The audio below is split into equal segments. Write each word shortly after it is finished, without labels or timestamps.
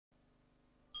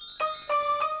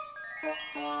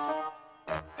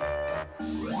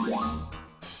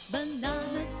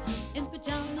Bananas in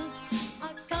pajamas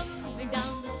are coming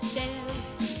down the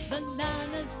stairs.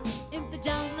 Bananas in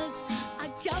pajamas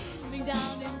are coming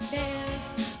down in pairs.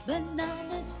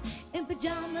 Bananas in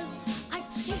pajamas are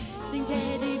chasing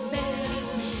teddy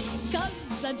bears.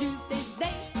 'Cause on Tuesdays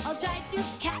they all try to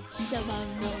catch them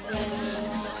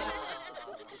unawares.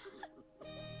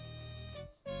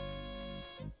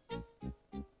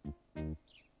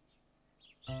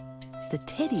 The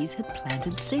Teddies had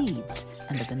planted seeds,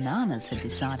 and the Bananas had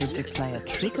decided to play a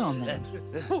trick on them.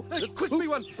 Oh, quick, me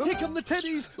one! Here come the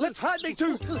Teddies! Let's hide, me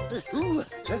two! Oh,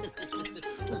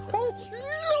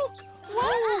 look!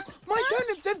 Oh, my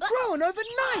turnips have grown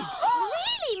overnight!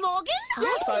 Really, Morgan?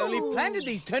 Yes, I only planted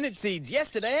these turnip seeds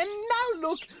yesterday, and now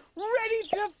look, ready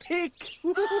to pick!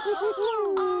 Morgan,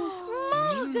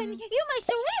 you must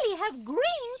really have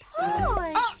green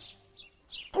paws.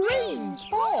 Green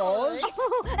paws?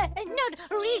 No,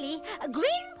 really.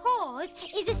 Green paws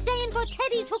is a saying for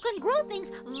teddies who can grow things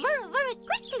very, very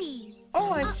quickly.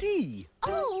 Oh, I see.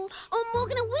 Oh,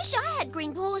 Morgan, I wish I had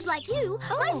green paws like you.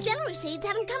 My celery seeds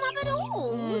haven't come up at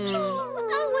all.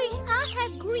 I wish I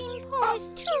had green paws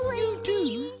too,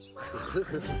 Amy.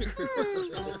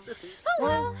 Oh,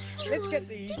 well. Let's get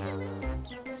these.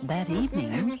 That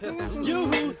evening,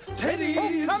 Yoo-hoo! Teddies!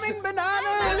 Oh, come in,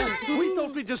 Bananas! We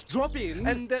thought we'd just drop in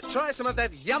and try some of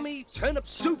that yummy turnip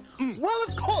soup. Well,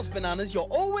 of course, Bananas, you're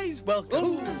always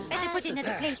welcome. Better put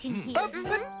another plate in here. But,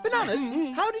 Bananas,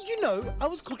 how did you know I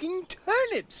was cooking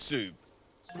turnip soup?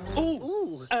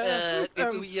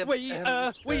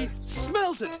 We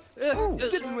smelt it.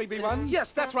 Didn't we, B1?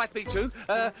 Yes, that's right, B2.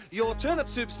 Your turnip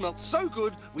soup smelt so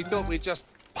good, we thought we'd just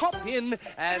pop in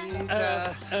and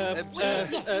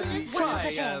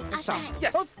try some.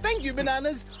 Yes. Oh, thank you,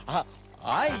 Bananas.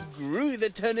 I grew the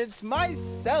turnips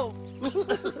myself.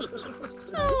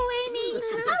 Oh, Amy,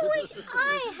 I wish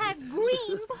I had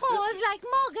green paws like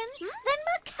Morgan. Then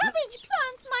my cabbage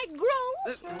plants might grow.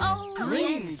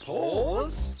 Green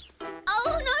paws?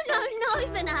 Oh, no,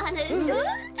 Bananas.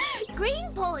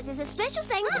 Green paws is a special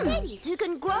saying for teddies who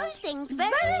can grow things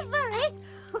Very, very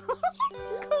quickly.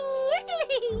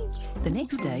 the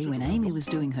next day when Amy was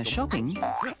doing her shopping,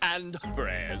 And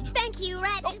bread. Thank you,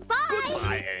 Rat. Bye.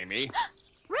 Goodbye, Amy.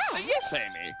 Rat, Yes,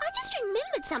 Amy. I just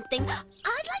remembered something.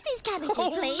 I'd like these cabbages,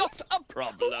 please. Not a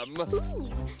problem.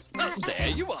 Ooh. There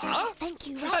you are. Thank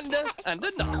you, Rat. And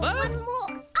another. One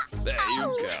more. There you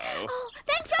go. Oh,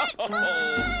 thanks, Rat. Bye.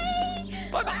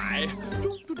 Bye-bye.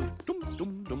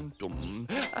 Dum-dum-dum-dum-dum.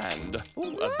 And a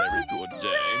very good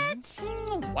day.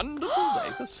 A wonderful day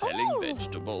for selling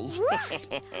vegetables.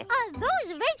 Right. Are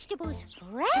those vegetables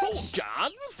fresh?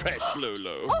 Garden fresh,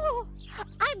 Lulu. Oh,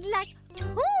 I'd like 2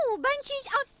 bunches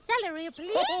of celery,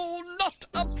 please. Oh, not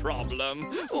a problem.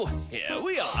 Oh, here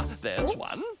we are. There's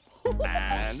one.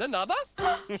 And another.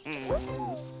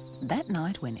 that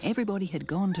night when everybody had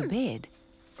gone to bed,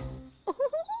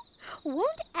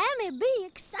 Won't Amy be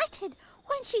excited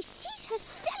when she sees her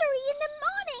celery in the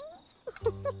morning?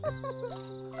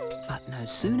 but no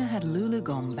sooner had Lulu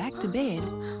gone back to bed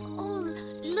Oh,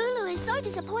 Lulu is so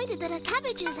disappointed that her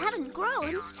cabbages haven't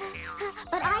grown.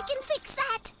 But I can fix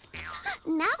that.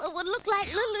 Now it would look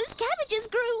like Lulu's cabbages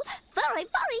grew very,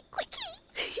 very quickly.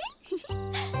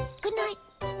 Good night.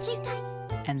 Sleep tight.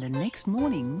 and the next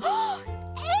morning,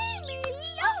 Amy,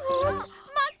 look!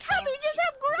 My cabbages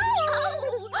have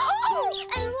grown!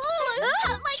 And Lulu,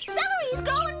 my celery's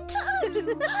growing too.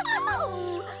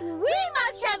 We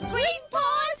must have green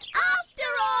paws after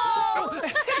all!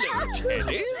 Hello,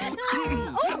 Teddies.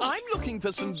 I'm looking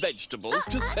for some vegetables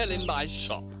to sell in my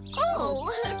shop.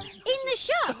 In the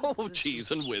shop? Oh,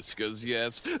 cheese and whiskers,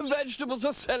 yes. Vegetables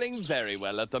are selling very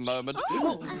well at the moment.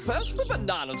 First, the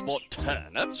Bananas bought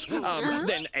turnips.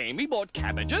 Then Amy bought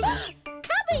cabbages.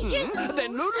 Cabbages?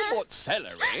 Then Lulu bought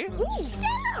celery.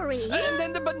 Celery? And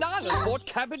then the Bananas bought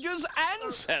cabbages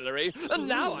and celery. And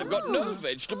now I've got no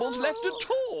vegetables left at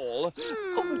all.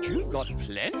 Oh, but you've got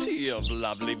plenty of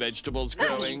lovely vegetables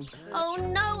growing. Oh,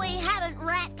 no, we haven't,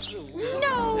 Rat.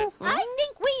 No, I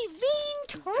think we've been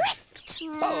tricked.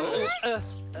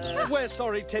 We're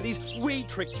sorry, Teddies. We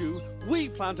tricked you. We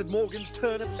planted Morgan's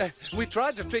turnips. We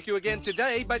tried to trick you again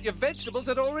today, but your vegetables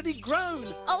had already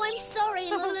grown. Oh, I'm sorry,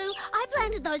 Lulu. I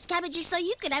planted those cabbages so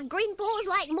you could have green paws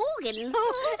like Morgan.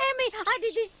 Oh, Emmy, I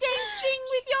did the same thing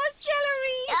with your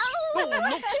celery. Oh,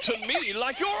 looks to me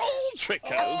like you're all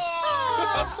trickers.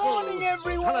 Morning,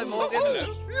 everyone. Hello, Morgan.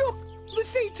 Oh, look, the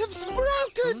seeds have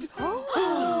sprouted.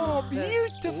 Oh,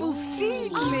 beautiful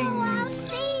seedlings. Oh, our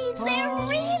seeds, they're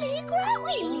really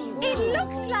growing. It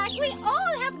looks like we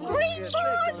all have green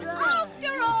paws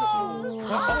after all.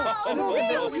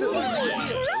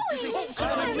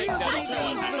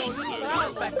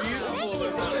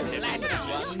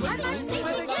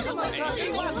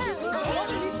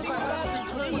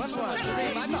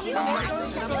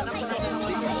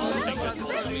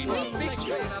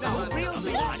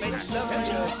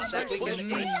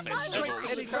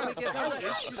 Anytime we get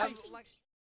home,